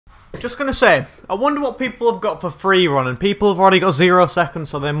Just gonna say, I wonder what people have got for free run, and people have already got 0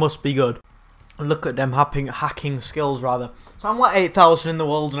 seconds, so they must be good. Look at them hacking skills, rather. So I'm like 8,000 in the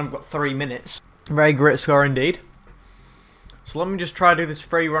world, and I've got 3 minutes. Very great score indeed. So let me just try to do this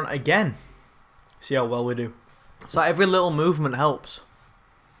free run again. See how well we do. So every little movement helps.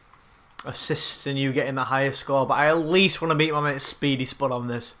 Assists in you getting the highest score, but I at least want to beat my mate Speedy Spud on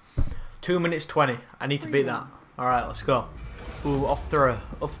this. 2 minutes 20. I need to beat that. Alright, let's go. Ooh, off to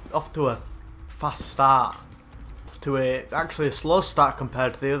a fast start. Off to actually a slow start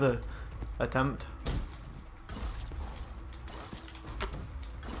compared to the other attempt.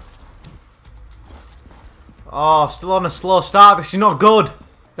 Oh, still on a slow start. This is not good.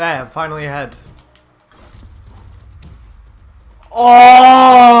 There, I'm finally ahead.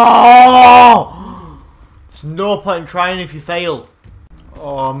 Oh! There's no point in trying if you fail.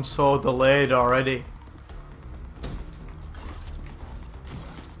 Oh, I'm so delayed already.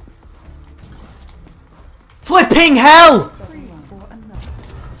 Flipping hell!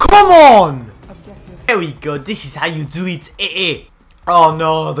 Come on! There we go. This is how you do it. Oh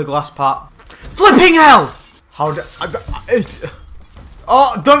no, the glass part. Flipping hell! How do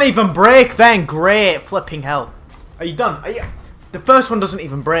oh, don't even break then. Great. Flipping hell. Are you done? Are you... The first one doesn't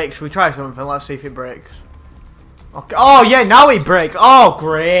even break. Should we try something? Let's see if it breaks. Okay. Oh yeah, now it breaks. Oh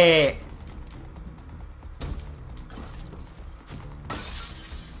great.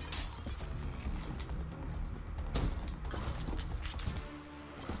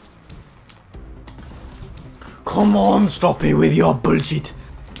 Come on, stop it with your bullshit.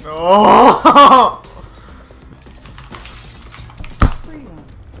 Oh.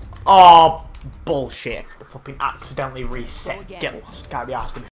 Oh, bullshit. Flipping accidentally reset. Get lost. Can't be asked with